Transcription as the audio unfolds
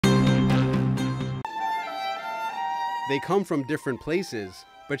They come from different places,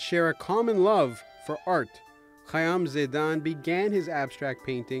 but share a common love for art. Khayyam Zedan began his abstract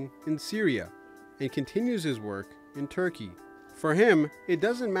painting in Syria and continues his work in Turkey. For him, it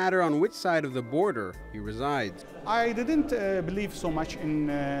doesn't matter on which side of the border he resides. I didn't believe so much in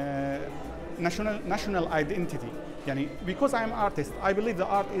national identity. Because I'm an artist, I believe the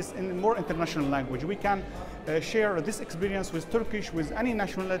art is in more international language. We can share this experience with Turkish, with any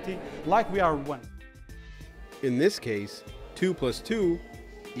nationality, like we are one. In this case, 2 + 2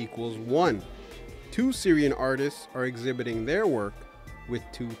 = 1. 2 Syrian artists are exhibiting their work with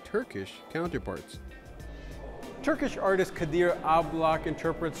 2 Turkish counterparts. Turkish artist Kadir Ablak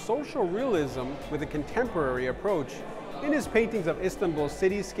interprets social realism with a contemporary approach. In his paintings of Istanbul's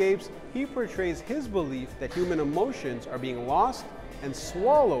cityscapes, he portrays his belief that human emotions are being lost and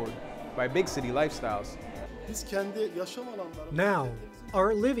swallowed by big city lifestyles. Now,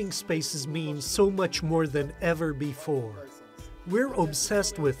 our living spaces mean so much more than ever before. We're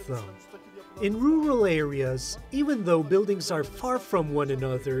obsessed with them. In rural areas, even though buildings are far from one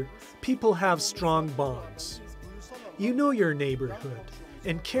another, people have strong bonds. You know your neighborhood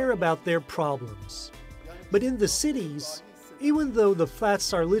and care about their problems. But in the cities, even though the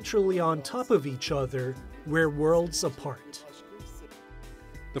flats are literally on top of each other, we're worlds apart.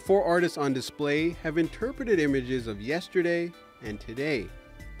 The 4 artists on display have interpreted images of yesterday and today,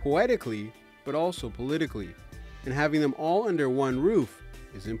 poetically but also politically, and having them all under one roof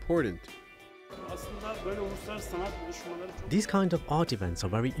is important. These kind of art events are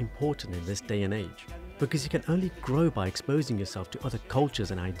very important in this day and age, because you can only grow by exposing yourself to other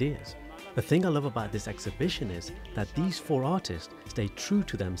cultures and ideas. The thing I love about this exhibition is that these 4 artists stay true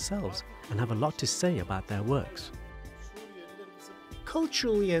to themselves and have a lot to say about their works.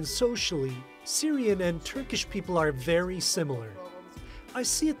 Culturally and socially, Syrian and Turkish people are very similar. I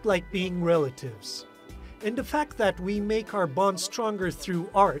see it like being relatives. And the fact that we make our bond stronger through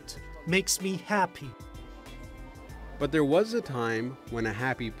art makes me happy. But there was a time when a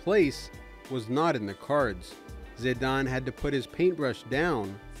happy place was not in the cards. Zedan had to put his paintbrush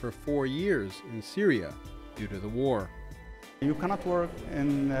down for 4 years in Syria due to the war. You cannot work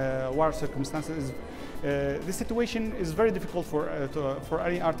in war circumstances. The situation is very difficult for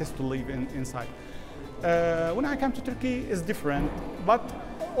any artist to live inside. When I come to Turkey, it's different, but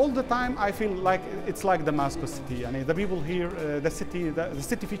all the time I feel like it's like Damascus city. The people here, the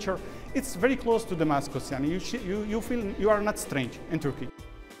city feature, it's very close to Damascus. You feel you are not strange in Turkey.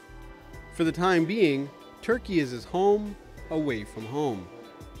 For the time being, Turkey is his home away from home.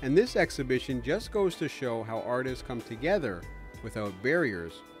 And this exhibition just goes to show how artists come together without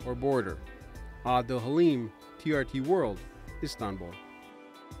barriers or border. Adil Halim, TRT World, Istanbul.